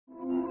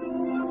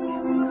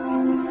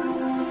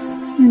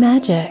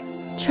Magic,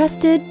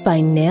 trusted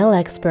by nail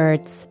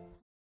experts.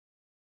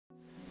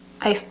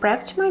 I've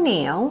prepped my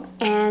nail,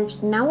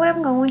 and now what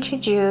I'm going to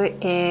do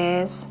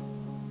is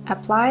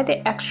apply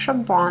the Extra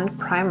Bond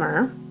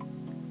Primer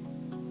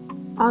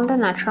on the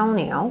natural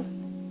nail,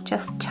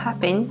 just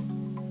tapping,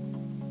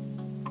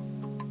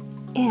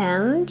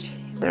 and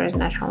if there is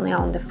natural nail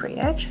on the free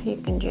edge, you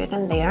can do it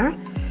in there.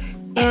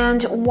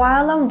 And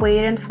while I'm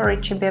waiting for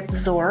it to be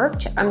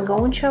absorbed, I'm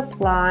going to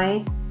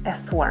apply a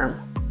form.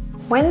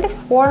 When the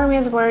form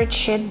is where it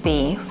should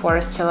be for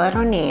a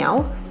stiletto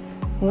nail,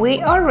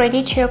 we are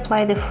ready to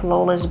apply the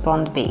Flawless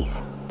Bond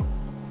base.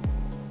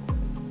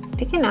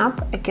 Picking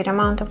up a good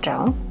amount of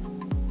gel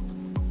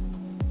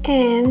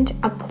and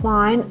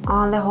applying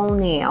on the whole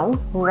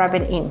nail,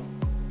 rubbing in.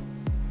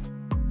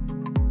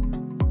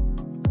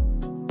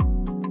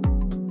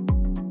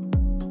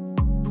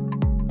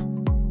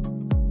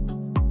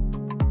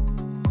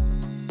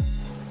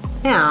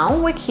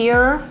 Now we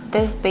cure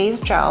this base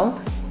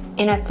gel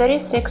in a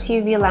 36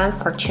 UV lamp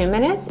for 2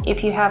 minutes.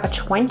 If you have a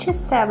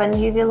 27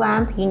 UV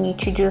lamp, you need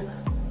to do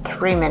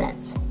 3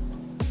 minutes.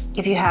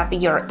 If you have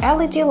your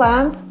LED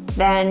lamp,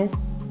 then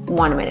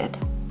 1 minute.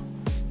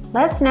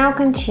 Let's now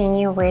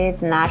continue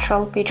with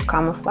Natural Peach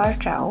Camouflage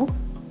Gel.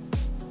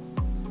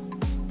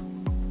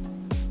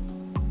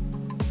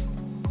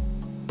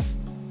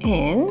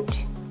 And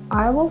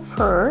I will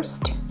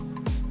first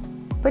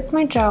put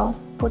my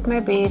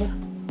bead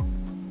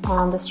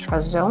on the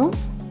stress zone,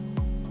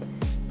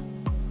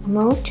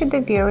 move to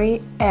the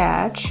very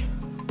edge,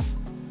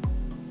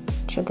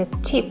 to the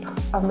tip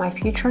of my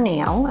future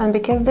nail, and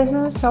because this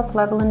is a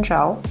self-leveling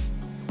gel,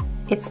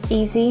 it's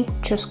easy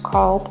to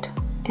sculpt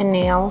a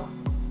nail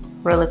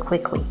really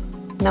quickly,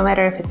 no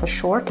matter if it's a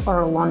short or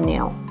a long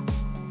nail.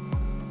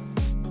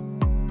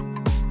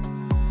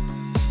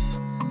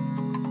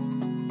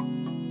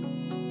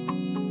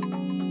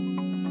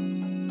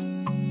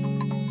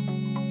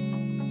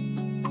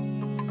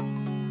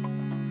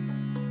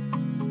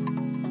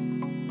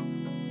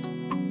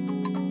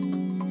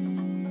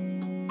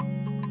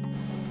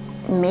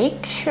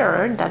 Make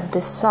sure that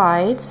the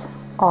sides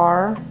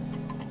are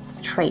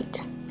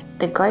straight.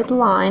 The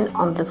guideline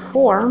on the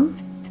form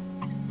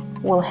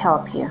will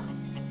help you.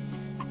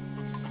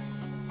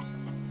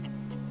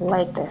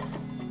 Like this.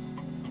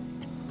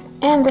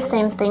 And the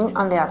same thing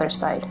on the other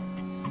side.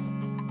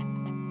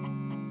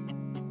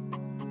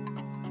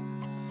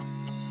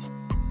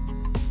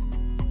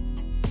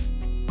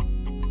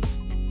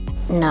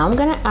 Now I'm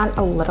gonna add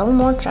a little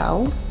more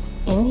gel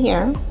in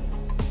here,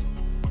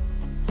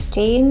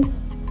 staying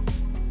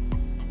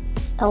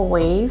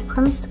away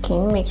from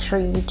skin. Make sure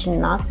you do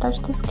not touch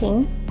the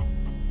skin.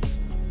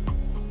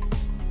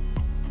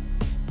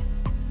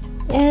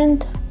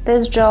 And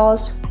this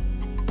gel's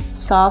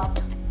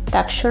soft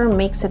texture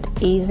makes it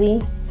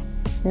easy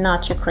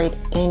not to create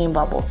any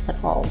bubbles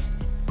at all.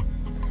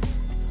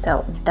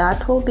 So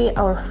that will be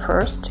our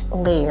first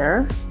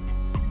layer.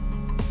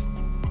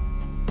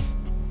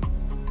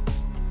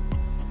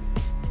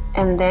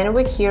 And then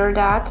we cure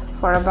that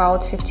for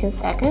about 15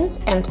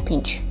 seconds and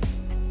pinch.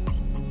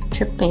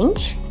 To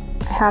pinch,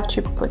 I have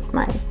to put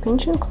my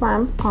pinching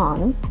clamp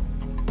on,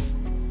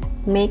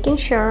 making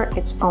sure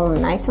it's all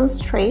nice and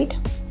straight,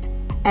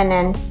 and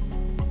then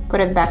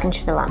put it back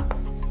into the lamp.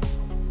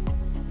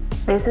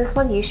 This is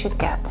what you should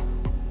get.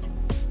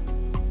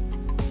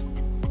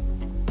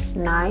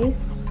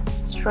 Nice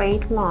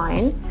straight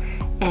line,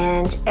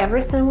 and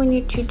everything we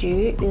need to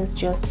do is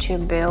just to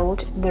build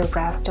the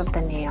rest of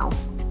the nail.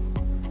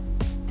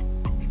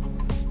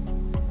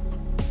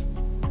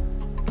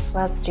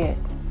 Let's do it.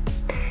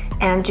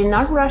 And do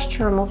not rush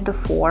to remove the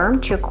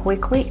form too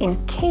quickly,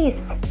 in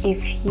case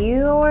if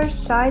your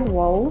side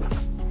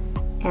walls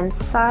and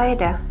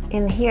side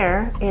in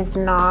here is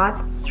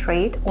not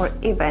straight or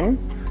even,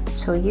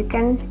 so you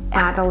can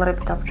add a little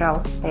bit of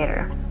gel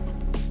later.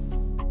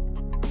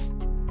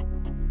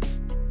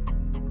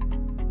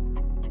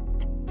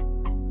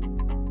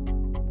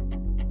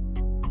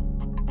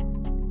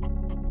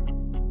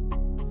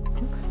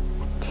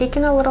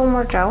 Taking a little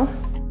more gel,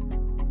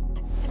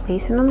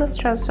 placing on the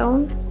stress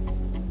zone,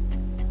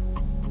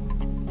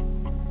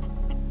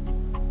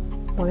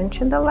 moving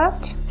to the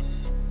left,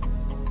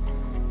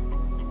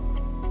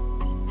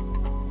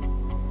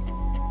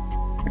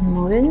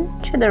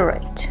 moving to the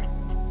right,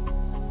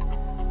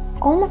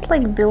 almost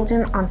like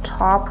building on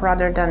top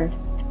rather than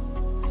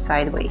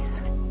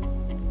sideways.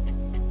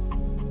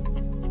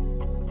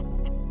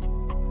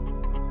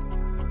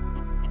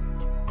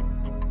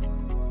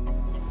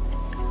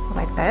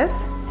 Like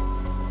this.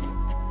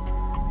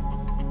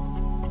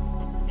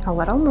 A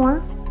little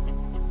more.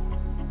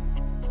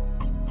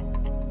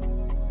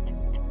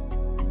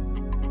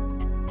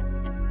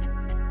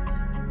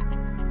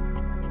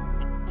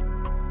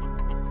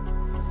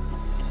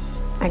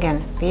 Again,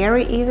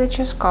 very easy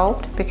to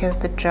sculpt because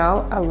the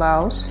gel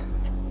allows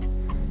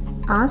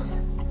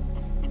us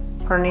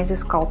for an easy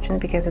sculpting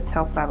because it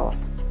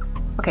self-levels.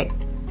 Okay,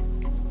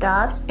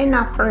 that's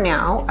enough for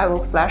now. I will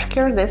flash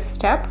cure this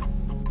step.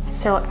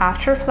 So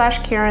after flash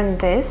curing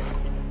this,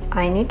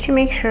 I need to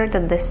make sure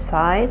that the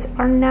sides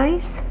are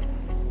nice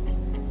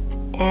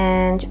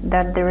and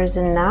that there is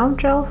enough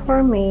gel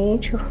for me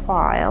to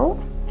fill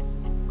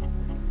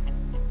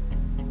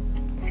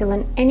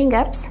in any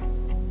gaps.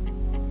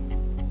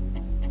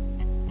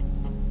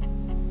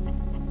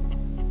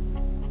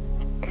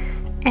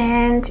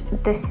 And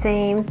the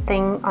same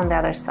thing on the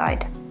other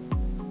side.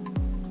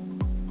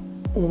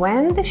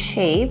 When the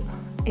shape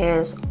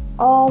is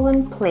all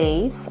in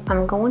place,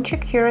 I'm going to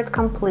cure it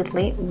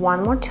completely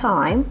one more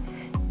time,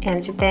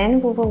 and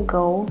then we will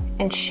go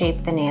and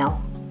shape the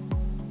nail.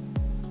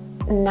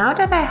 Now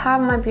that I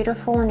have my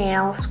beautiful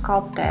nail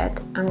sculpted,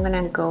 I'm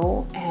gonna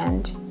go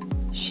and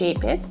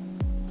shape it,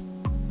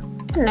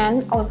 and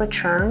then I'll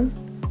return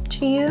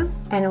to you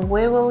and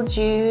we will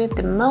do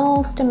the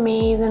most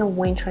amazing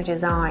winter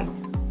design.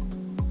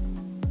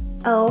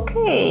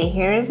 Okay,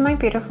 here is my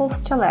beautiful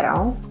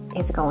stiletto.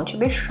 It's going to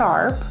be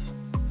sharp.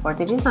 For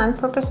the design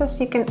purposes,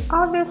 you can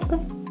obviously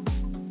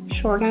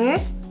shorten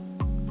it,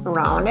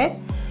 round it,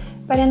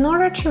 but in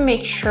order to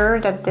make sure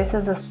that this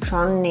is a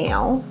strong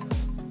nail,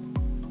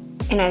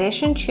 in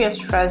addition to a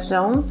stress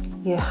zone,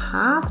 you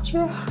have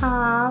to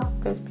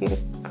have this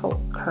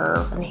beautiful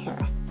curve in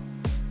here.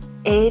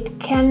 It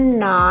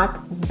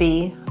cannot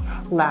be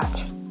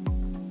flat.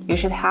 You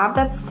should have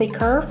that C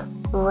curve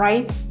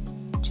right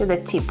to the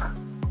tip.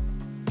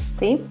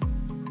 See?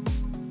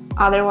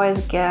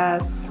 Otherwise,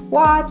 guess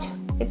what?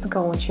 It's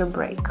going to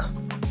break.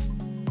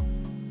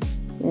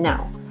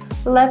 Now,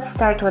 let's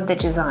start with the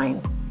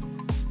design.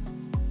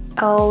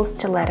 Oh,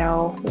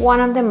 stiletto, one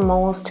of the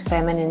most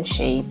feminine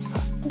shapes.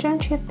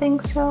 Don't you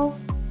think so?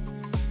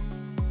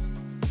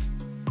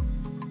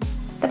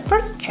 The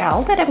first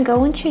gel that I'm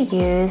going to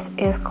use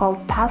is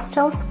called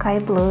Pastel Sky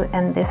Blue,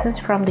 and this is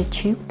from the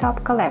Tube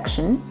Top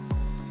collection.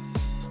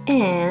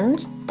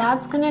 And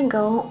that's gonna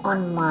go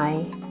on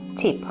my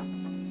tip.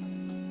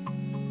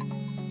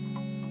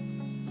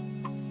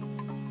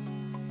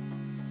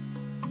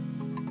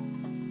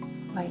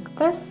 Like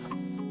this.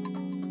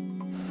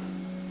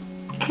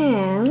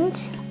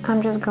 And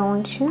I'm just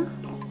going to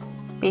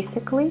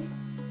basically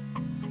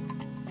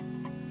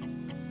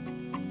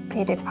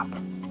fade it up.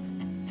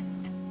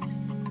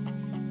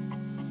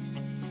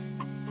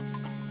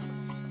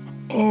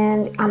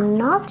 And I'm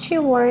not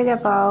too worried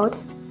about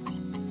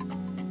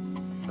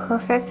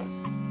perfect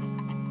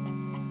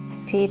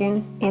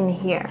fitting in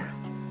here.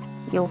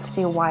 You'll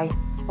see why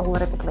a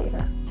little bit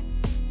later.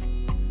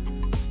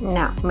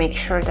 Now make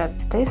sure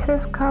that this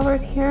is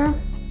covered here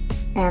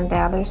and the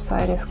other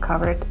side is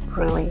covered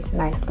really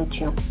nicely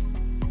too.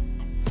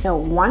 So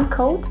one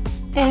coat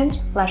and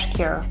flash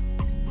cure.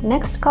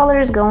 Next color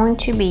is going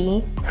to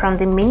be from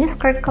the mini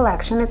skirt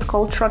collection. It's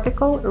called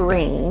Tropical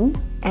Rain,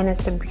 and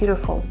it's a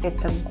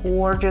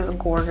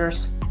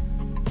gorgeous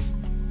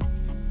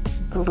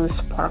blue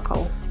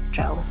sparkle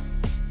gel.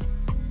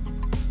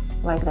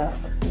 Like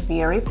this,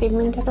 very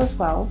pigmented as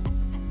well.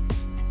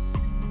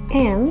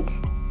 And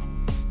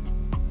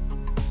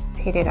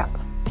heat it up.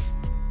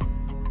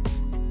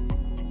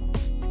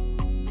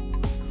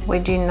 We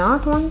do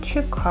not want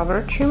to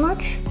cover too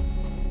much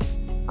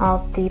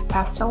of the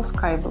pastel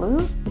sky blue.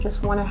 We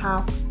just want to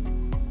have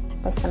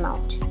this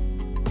amount.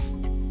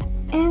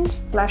 And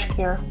flash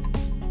cure.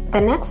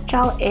 The next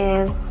gel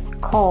is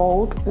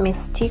called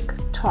Mystique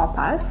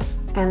Topaz,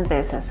 and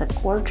this is a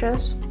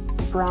gorgeous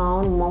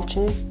brown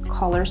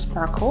multi-color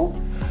sparkle.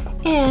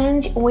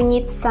 And we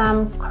need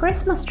some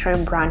Christmas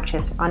tree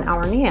branches on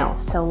our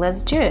nails, so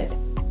let's do it.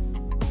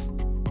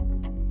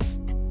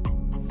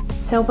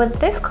 So with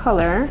this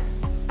color,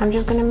 I'm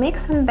just gonna make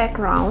some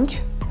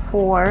background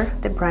for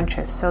the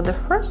branches. So the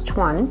first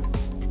one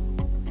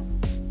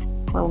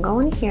will go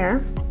in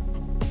here.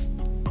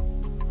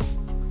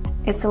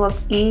 It's a lot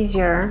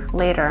easier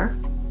later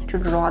to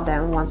draw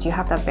them once you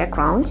have that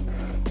background,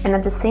 and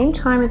at the same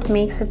time it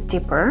makes it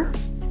deeper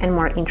and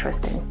more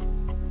interesting.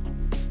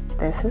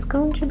 This is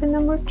going to be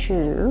number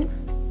 2.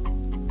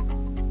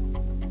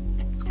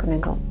 It's gonna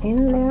go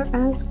in there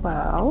as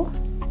well.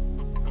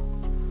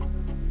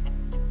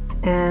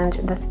 And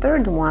the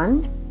third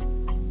one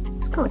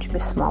is going to be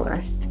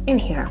smaller in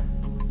here,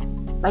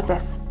 like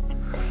this.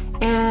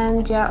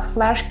 And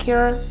flash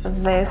cure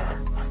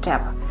this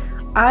step.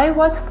 I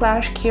was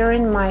flash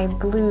curing my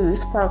blue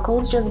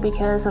sparkles just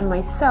because on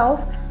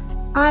myself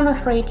I'm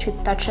afraid to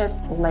touch it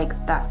like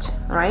that,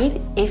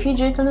 right? If you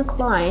do it on a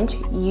client,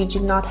 you do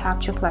not have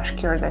to flash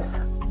cure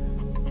this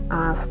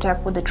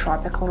step with the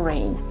Tropical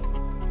Rain.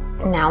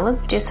 Now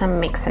let's do some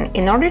mixing.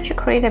 In order to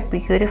create a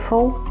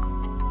beautiful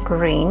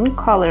green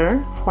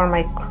color for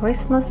my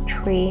Christmas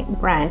tree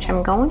branch,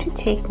 I'm going to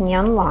take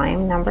Neon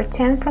Lime number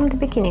 10 from the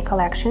Bikini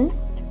collection.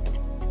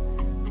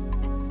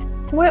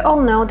 We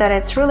all know that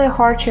it's really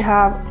hard to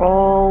have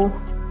all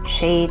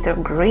shades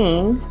of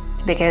green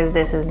because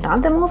this is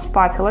not the most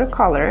popular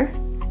color.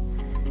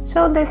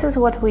 So this is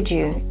what we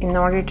do in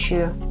order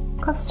to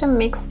custom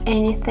mix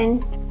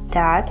anything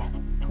that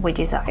we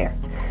desire.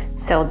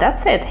 So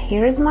that's it.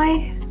 Here's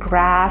my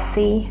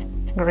grassy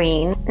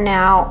green.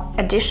 Now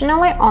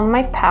additionally on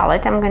my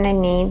palette I'm gonna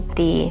need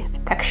the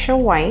Texture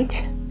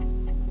White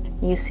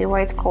You see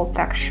why it's called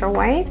texture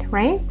weight,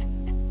 right?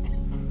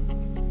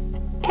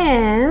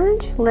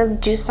 And let's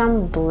do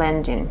some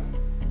blending.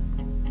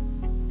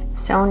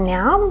 So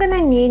now I'm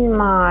gonna need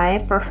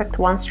my perfect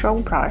one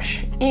stroke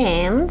brush,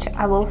 and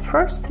I will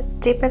first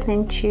dip it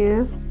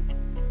into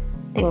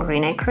the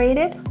green I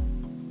created,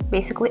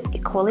 basically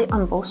equally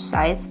on both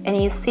sides. And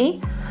you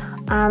see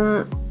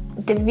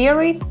the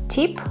very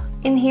tip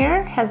in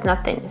here has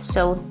nothing,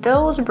 so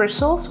those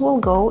bristles will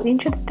go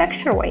into the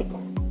texture weight.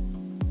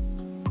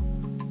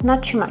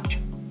 Not too much,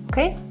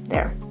 okay?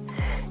 There.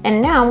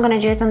 And now I'm gonna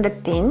do it on the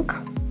pink,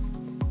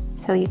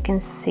 so you can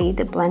see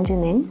the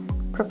blending in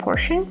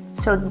proportion.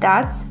 So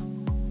that's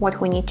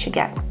what we need to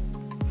get.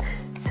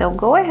 So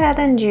go ahead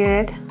and do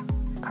it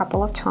a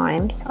couple of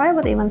times. I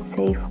would even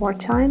say 4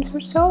 times or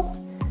so.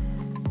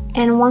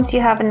 And once you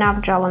have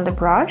enough gel on the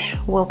brush,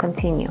 we'll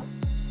continue.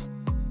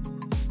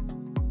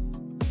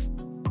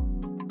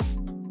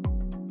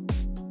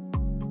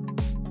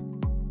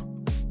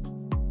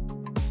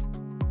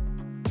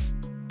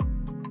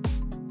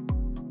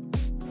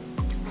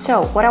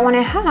 So what I want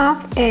to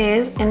have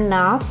is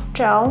enough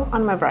gel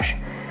on my brush.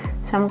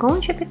 So I'm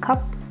going to pick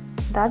up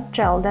that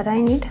gel that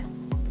I need.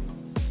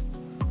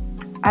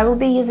 I will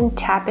be using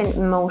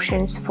tapping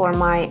motions for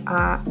my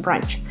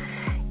brush.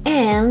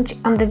 And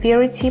on the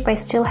very tip, I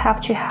still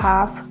have to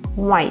have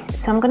white.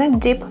 So I'm gonna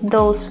dip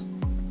those,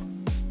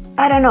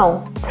 I don't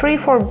know,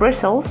 3-4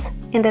 bristles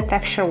in the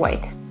texture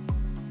white.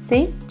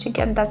 See? To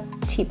get that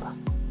tip.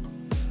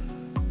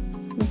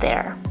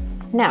 There.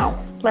 Now,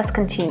 let's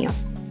continue.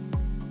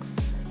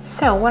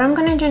 So what I'm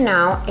gonna do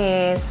now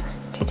is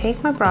to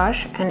take my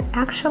brush and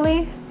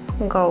actually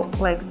go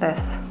like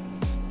this,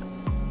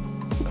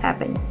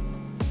 tapping.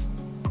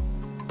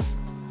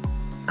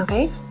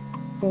 Okay,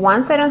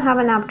 once I don't have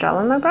enough gel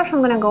on my brush,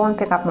 I'm gonna go and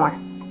pick up more.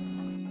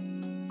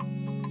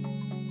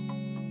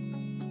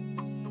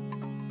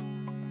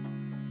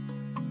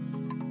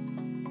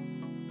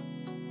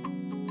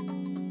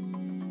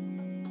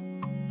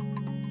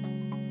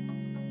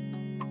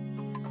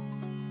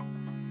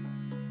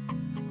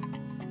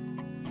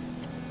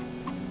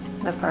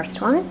 The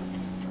first one.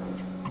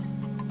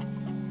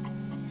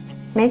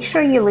 Make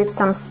sure you leave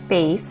some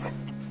space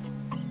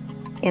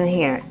in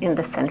here in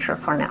the center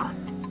for now.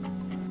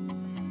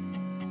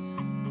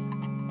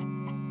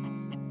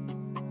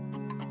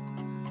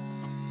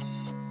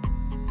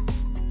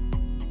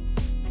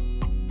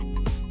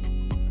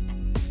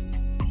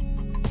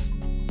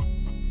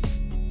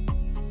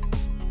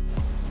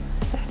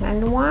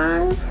 Second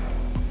one,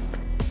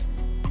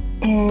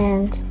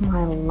 and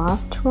my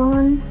last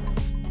one,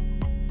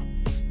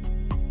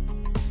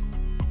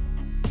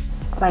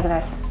 like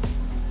this.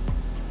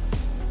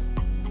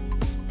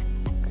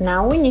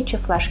 Now we need to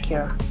flash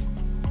cure.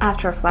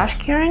 After flash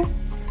curing,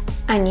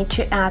 I need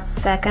to add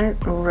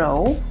second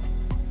row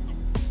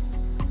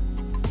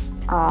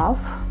of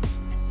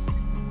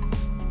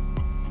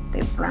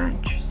the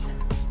branches.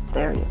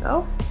 There you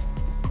go.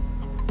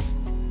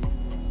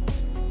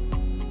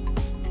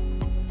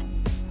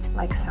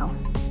 Like so.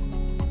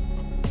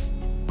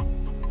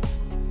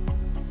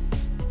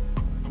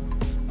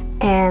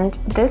 And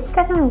this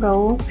second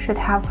row should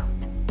have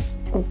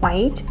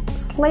white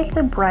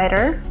slightly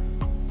brighter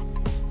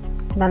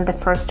than the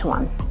first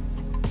one.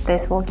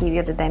 This will give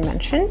you the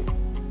dimension.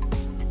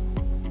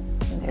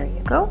 There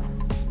you go.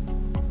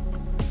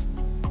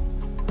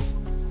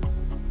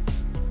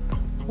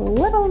 A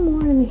little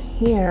more in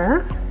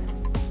here.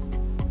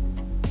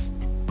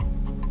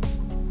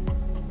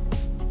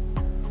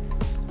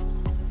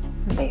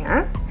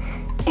 There.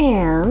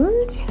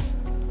 And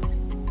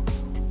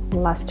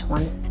last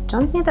one.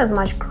 Don't need as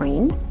much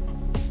green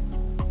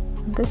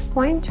at this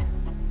point.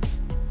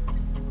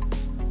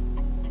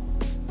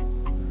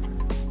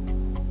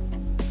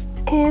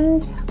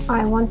 And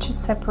I want to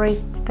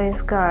separate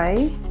this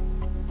guy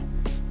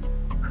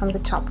from the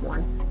top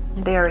one.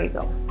 There you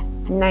go.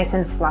 Nice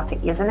and fluffy,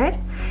 isn't it?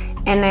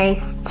 And I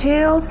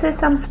still see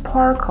some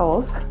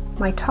sparkles.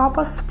 My top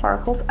has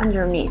sparkles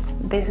underneath.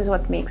 This is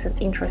what makes it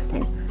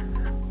interesting.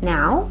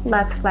 Now,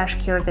 let's flash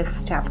cure this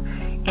step.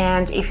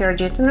 And if you're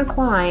doing a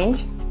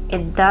client,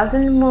 it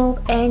doesn't move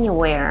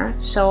anywhere,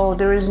 so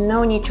there is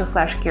no need to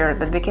flash cure.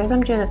 But because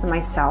I'm doing it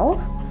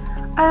myself,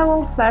 I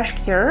will flash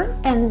cure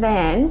and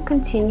then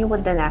continue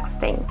with the next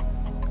thing.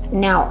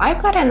 Now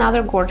I've got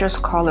another gorgeous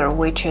color,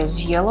 which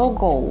is yellow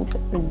gold.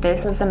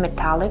 This is a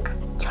metallic,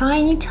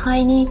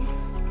 tiny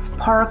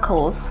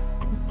sparkles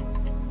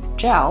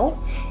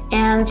gel,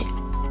 and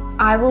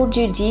I will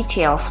do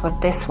details with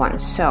this one.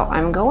 So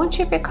I'm going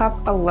to pick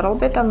up a little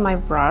bit on my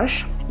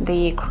brush,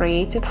 the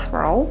Creative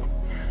Swirl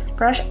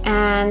brush,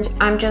 and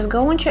I'm just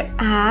going to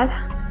add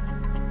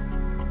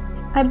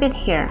a bit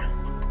here,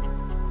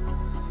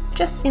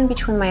 just in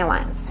between my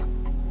lines.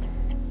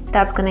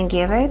 That's gonna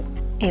give it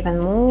even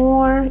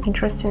more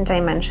interesting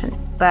dimension,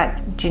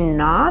 but do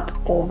not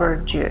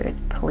overdo it,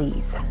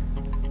 please.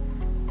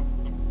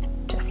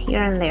 Just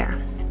here and there,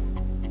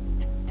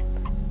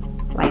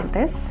 like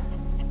this,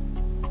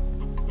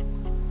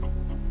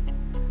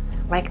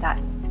 like that.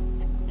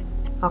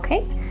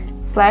 Okay,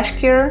 flash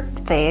cure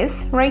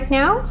this right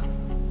now.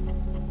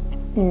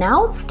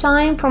 Now it's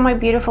time for my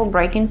beautiful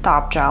breaking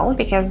top gel,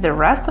 because the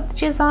rest of the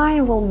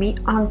design will be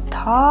on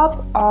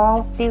top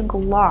of the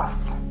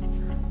gloss.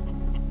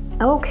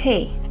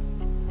 Okay,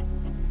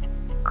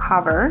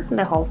 cover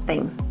the whole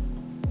thing.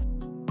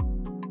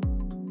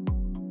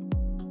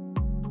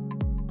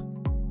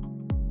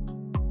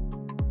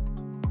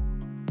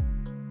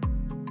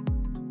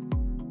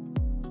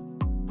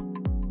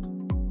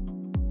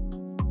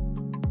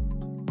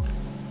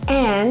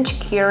 And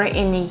cure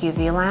in a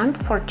UV lamp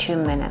for 2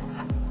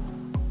 minutes.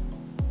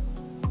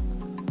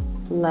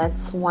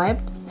 Let's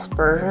wipe the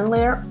dispersion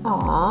layer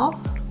off,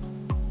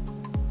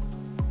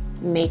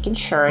 making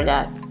sure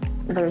that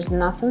there's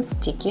nothing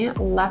sticky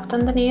left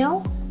on the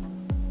nail.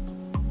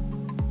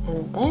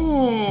 And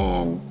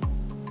then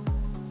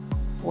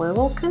we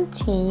will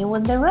continue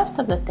with the rest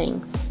of the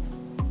things.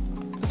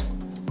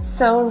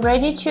 So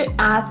ready to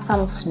add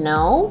some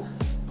snow?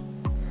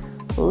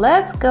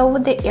 Let's go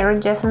with the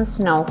iridescent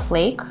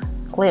snowflake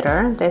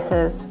glitter. This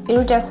is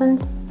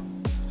iridescent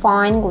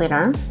fine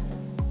glitter.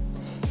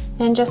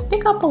 And just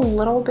pick up a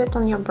little bit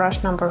on your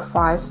brush number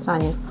 5,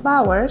 Stunning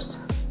Flowers,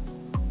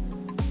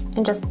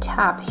 and just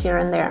tap here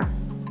and there.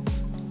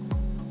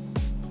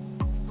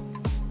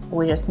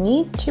 We just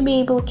need to be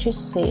able to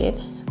see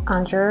it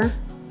under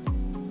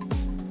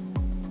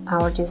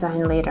our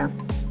design later.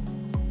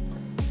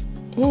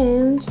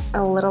 And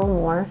a little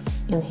more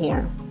in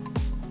here.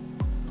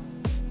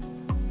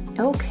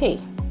 Okay,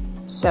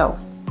 so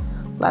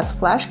let's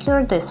flash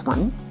cure this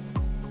one.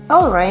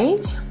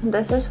 Alright,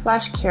 this is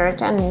flash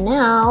cured, and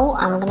now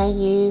I'm gonna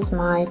use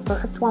my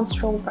Perfect One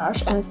Stroke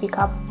brush and pick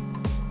up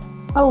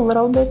a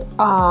little bit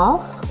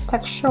of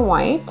texture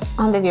white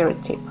on the very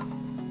tip.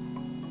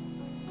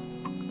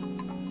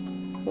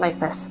 Like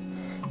this.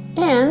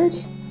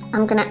 And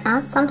I'm gonna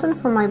add something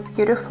for my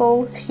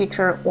beautiful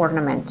future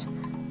ornament.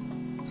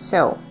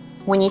 So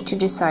we need to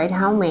decide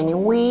how many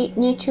we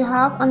need to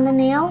have on the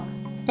nail,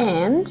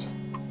 and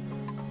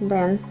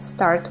then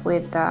start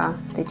with the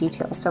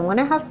details. So I'm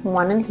gonna have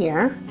one in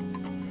here.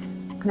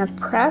 I'm gonna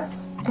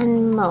press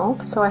and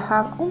move so I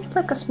have almost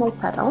like a small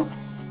petal,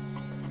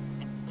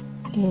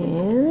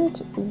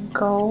 and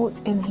go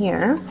in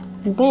here.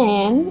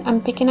 Then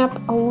I'm picking up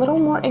a little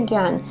more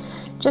again,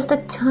 just a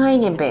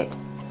tiny bit,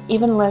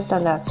 even less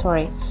than that,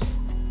 sorry,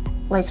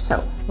 like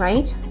so,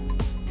 right?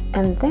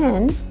 And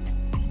then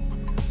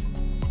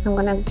I'm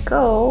gonna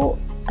go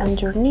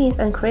underneath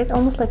and create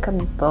almost like a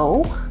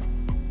bow.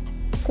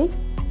 See?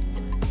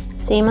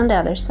 Same on the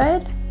other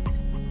side.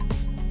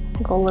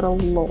 Go a little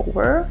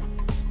lower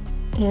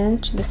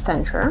and to the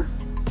center,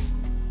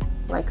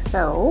 like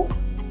so.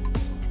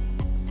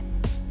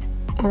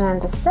 And then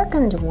the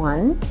second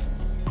one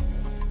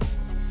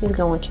is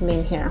going to be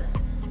in here.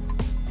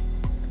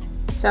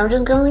 So I'm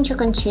just going to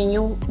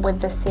continue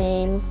with the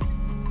same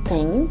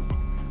thing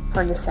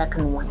for the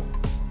second one.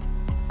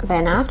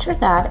 Then after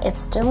that,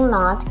 it's still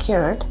not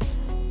cured.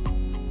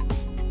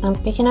 I'm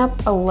picking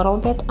up a little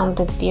bit on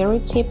the very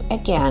tip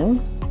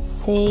again,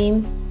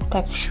 same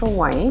texture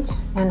white,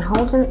 and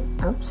holding,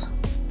 oops,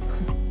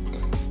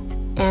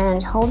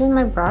 and holding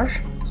my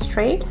brush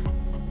straight,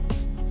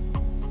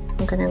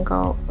 I'm gonna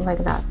go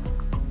like that.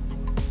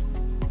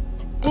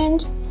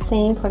 And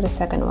same for the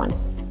second one.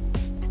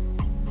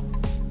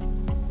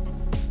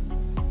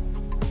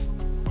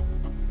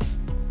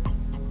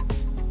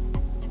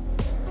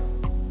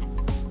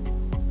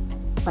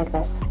 Like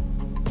this.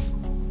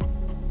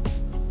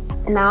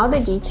 Now the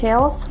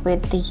details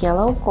with the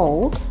yellow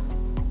gold.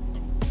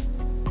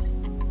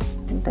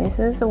 This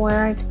is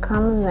where it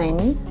comes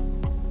in.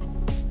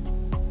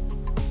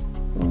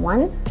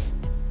 1,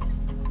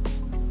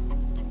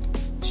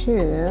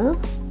 2,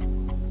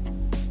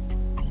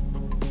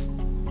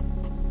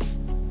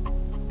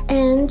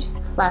 and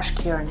flash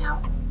cure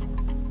now.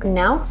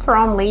 Now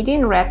from Lady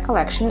in Red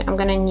collection, I'm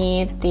gonna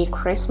need the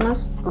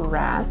Christmas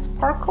Red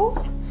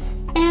sparkles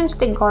and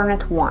the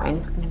Garnet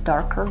Wine,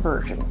 darker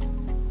version.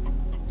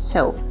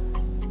 So,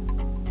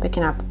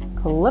 picking up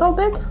a little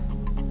bit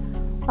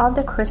of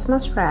the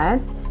Christmas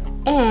Red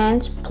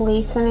and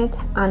placing it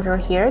under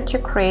here to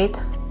create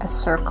a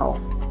circle.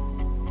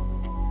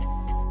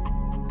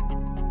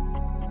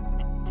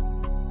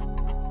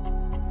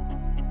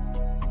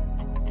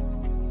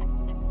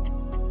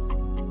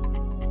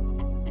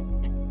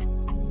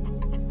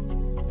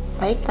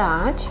 Like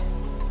that.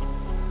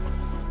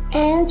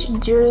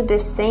 And do the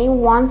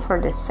same one for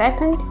the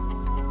second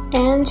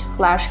and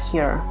flash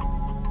cure.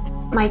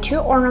 My two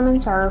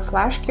ornaments are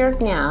flash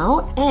cured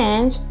now,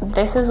 and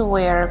this is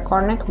where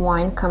Garnet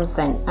Wine comes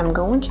in. I'm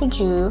going to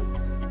do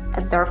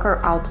a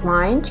darker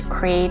outline to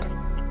create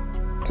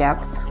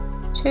depth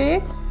to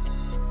it,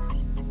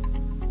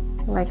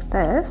 like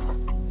this.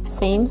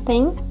 Same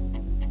thing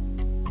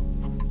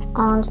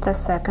on the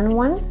second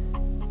one.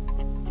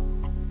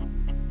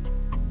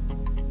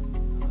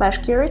 Flash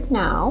cure it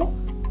now.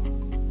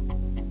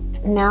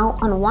 Now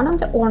on one of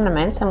the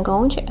ornaments, I'm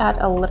going to add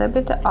a little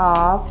bit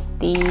of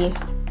the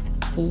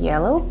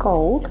yellow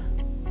gold,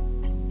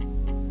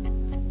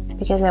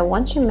 because I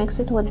want to mix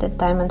it with the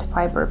diamond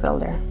fiber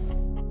builder.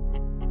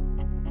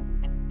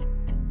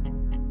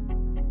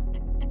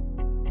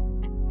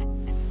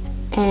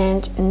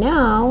 And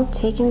now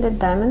taking the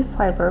diamond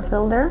fiber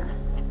builder,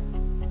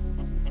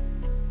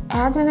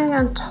 adding it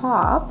on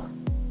top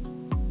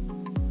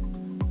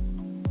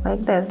like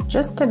this,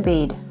 just a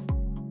bead.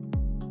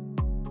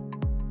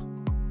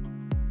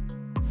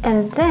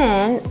 And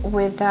then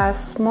with a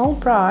small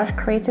brush,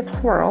 creative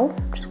swirl,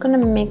 I'm just gonna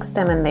mix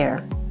them in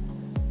there.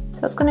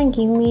 So it's gonna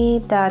give me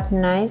that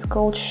nice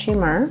gold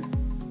shimmer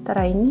that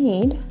I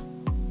need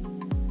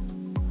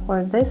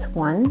for this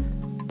one.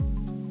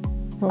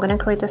 I'm gonna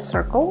create a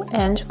circle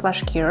and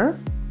flash cure.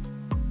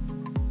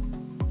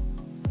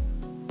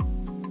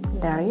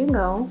 There you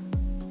go.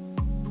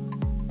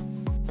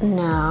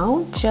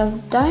 Now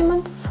just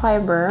diamond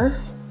fiber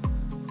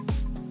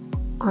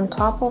on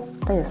top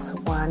of this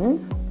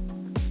one.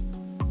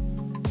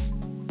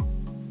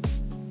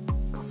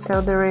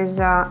 So there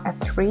is a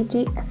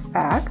 3D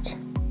effect.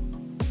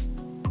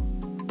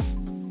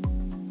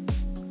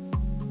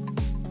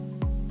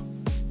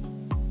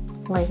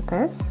 Like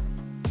this.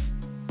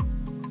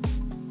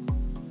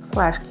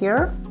 Flash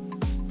cure,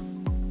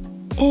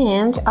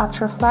 and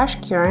after flash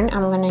curing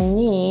I'm gonna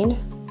need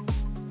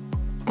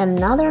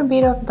another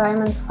bit of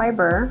diamond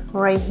fiber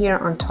right here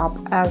on top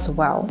as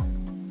well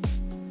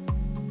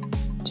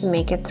to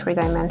make it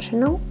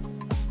three-dimensional.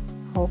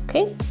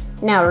 Okay,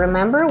 now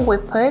remember we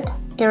put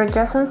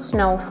iridescent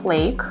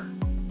snowflake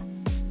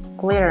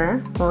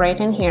glitter right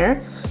in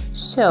here,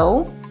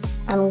 so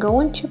I'm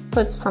going to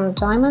put some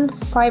diamond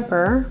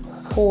fiber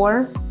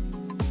for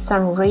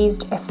some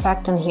raised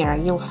effect in here.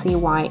 You'll see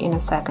why in a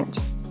second.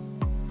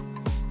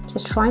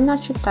 Just try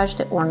not to touch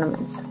the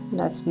ornaments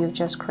that you've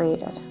just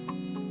created.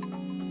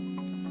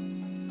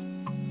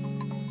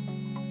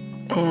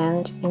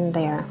 And in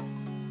there.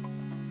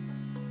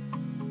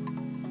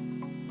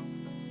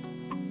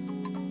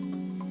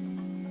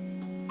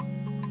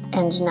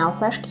 And now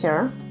flash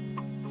cure.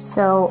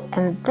 So,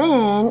 and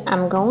then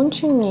I'm going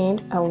to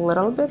need a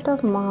little bit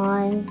of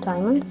my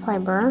diamond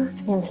fiber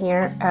in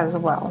here as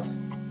well.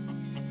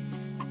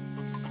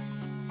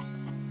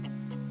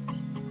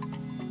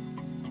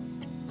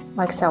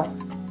 Like so.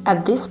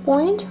 At this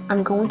point,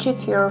 I'm going to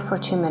cure for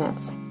 2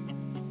 minutes.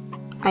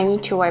 I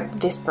need to wipe the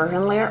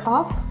dispersion layer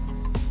off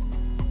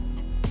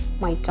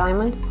my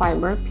diamond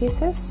fiber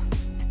pieces.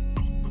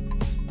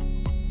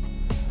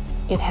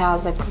 It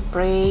has a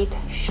great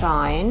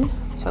shine,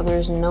 so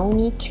there's no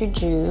need to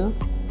do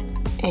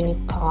any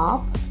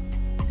top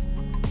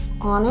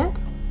on it.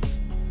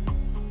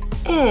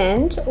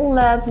 And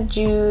let's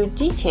do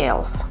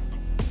details.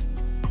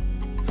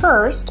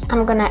 First,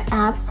 I'm gonna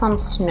add some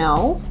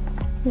snow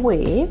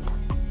with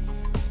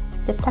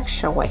the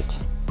texture white.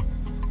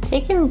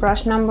 Taking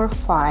brush number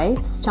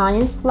 5,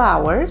 Stunning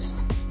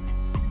Flowers,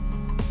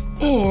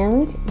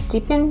 and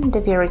dipping the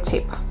very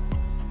tip.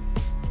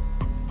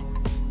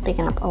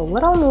 Picking up a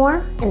little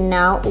more, and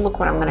now look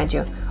what I'm gonna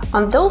do.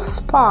 On those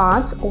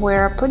spots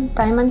where I put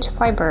diamond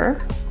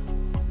fiber,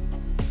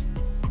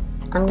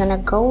 I'm gonna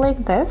go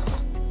like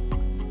this,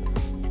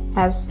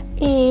 as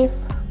if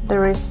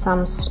there is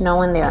some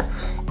snow in there.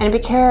 And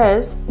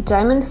because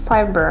diamond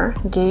fiber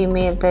gave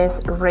me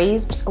this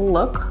raised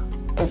look,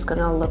 it's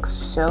gonna look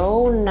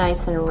so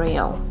nice and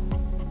real.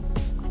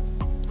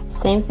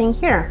 Same thing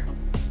here.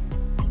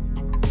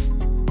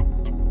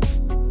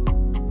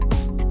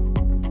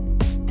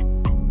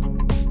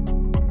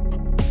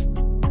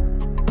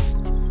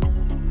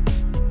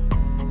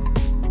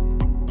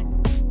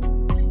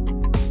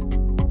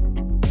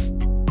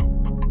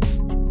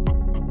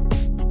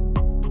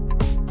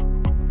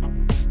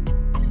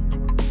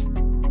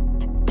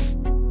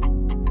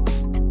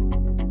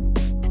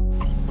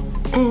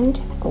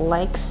 And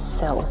like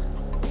so.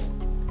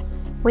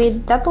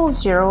 With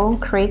 00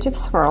 creative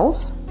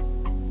swirls,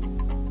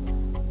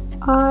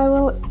 I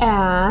will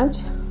add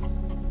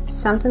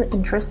something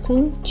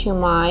interesting to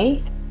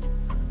my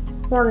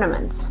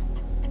ornaments.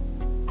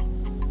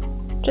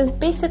 Just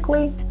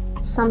basically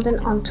something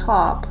on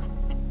top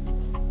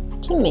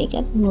to make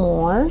it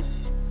more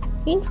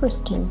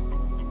interesting.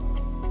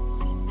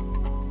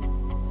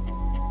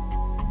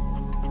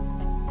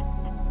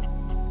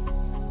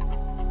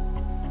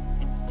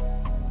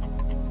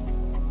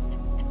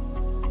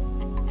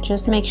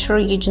 Just make sure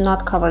you do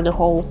not cover the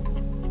whole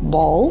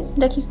ball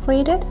that you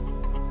created.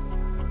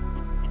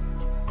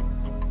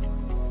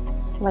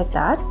 Like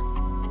that.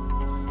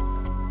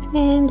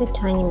 And a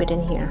tiny bit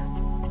in here.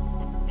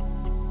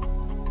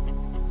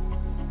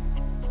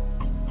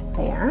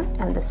 There,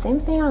 and the same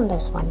thing on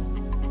this one.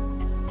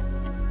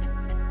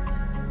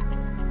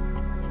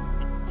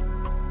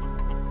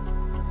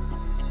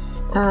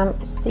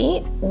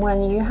 See,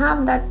 when you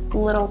have that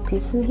little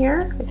piece in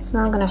here, it's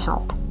not gonna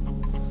help.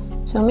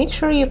 So make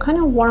sure you kind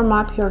of warm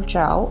up your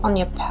gel on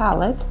your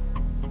palette,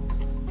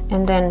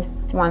 and then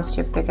once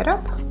you pick it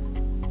up,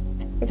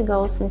 it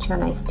goes into a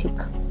nice tip.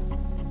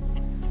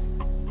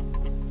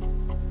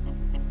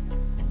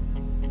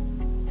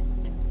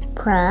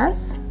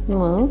 Press,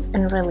 move,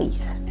 and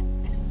release.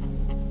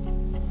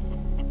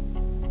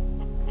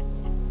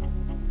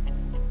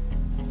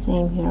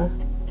 Same here.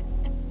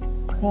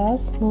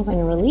 Press, move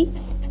and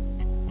release.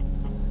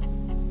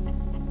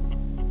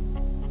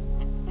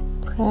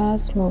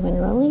 Press, move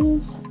and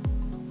release.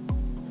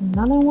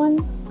 Another one.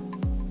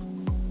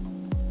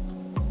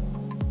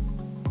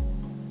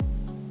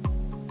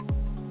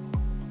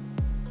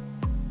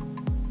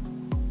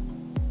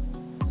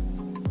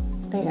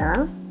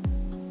 There.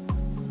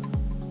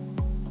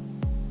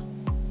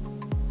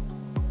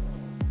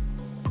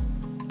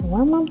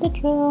 Warm up the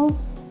drill,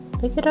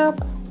 pick it up,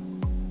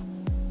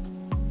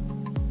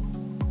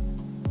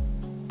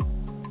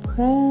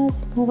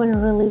 press, move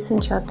and release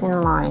into a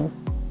thin line.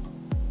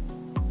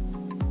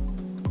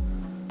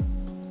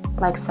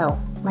 Like so,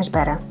 much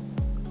better.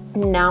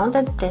 Now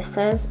that this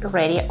is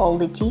ready, all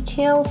the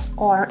details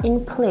are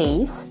in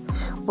place,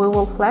 we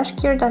will flash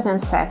cure that in a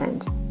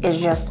second. It's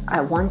just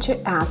I want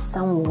to add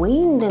some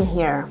wind in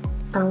here.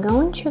 I'm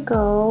going to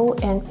go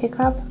and pick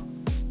up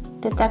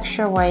the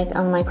texture white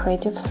on my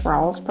Creative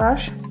Swirls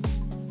brush,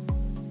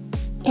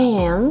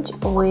 and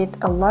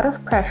with a lot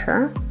of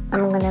pressure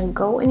I'm gonna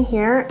go in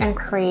here and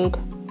create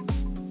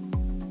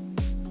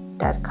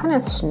that kind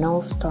of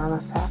snowstorm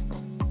effect.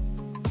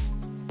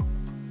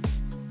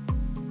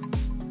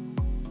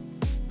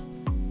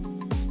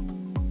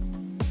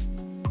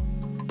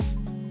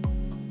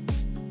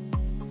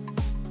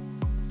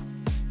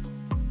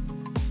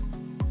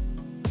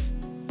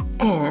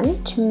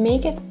 And to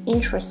make it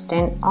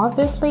interesting,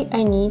 obviously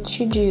I need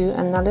to do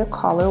another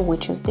color,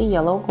 which is the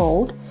yellow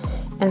gold,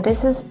 and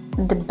this is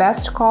the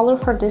best color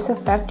for this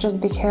effect just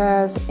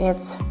because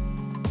it's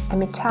a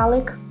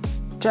metallic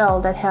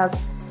gel that has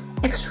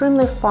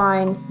extremely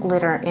fine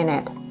glitter in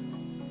it.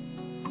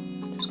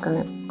 Just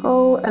gonna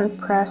go and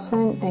press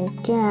in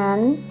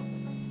again,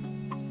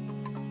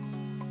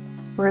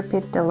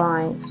 repeat the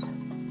lines,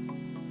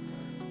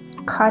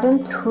 cutting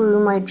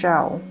through my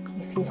gel,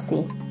 if you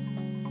see.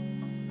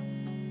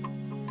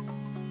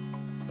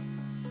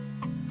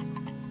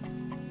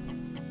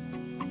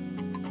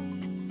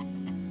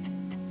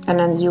 And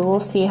then you will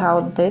see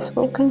how this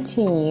will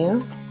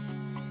continue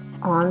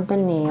on the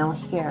nail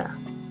here,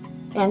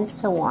 and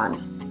so on.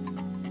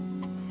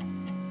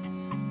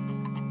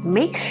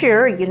 Make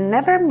sure you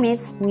never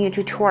miss new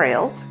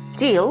tutorials,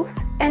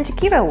 deals, and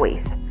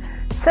giveaways.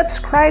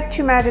 Subscribe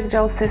to Magic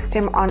Gel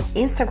System on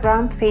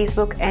Instagram,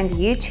 Facebook, and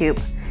YouTube,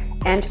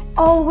 and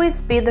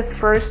always be the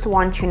first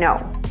one to know.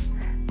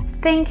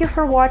 Thank you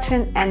for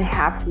watching and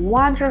have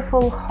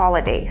wonderful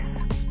holidays!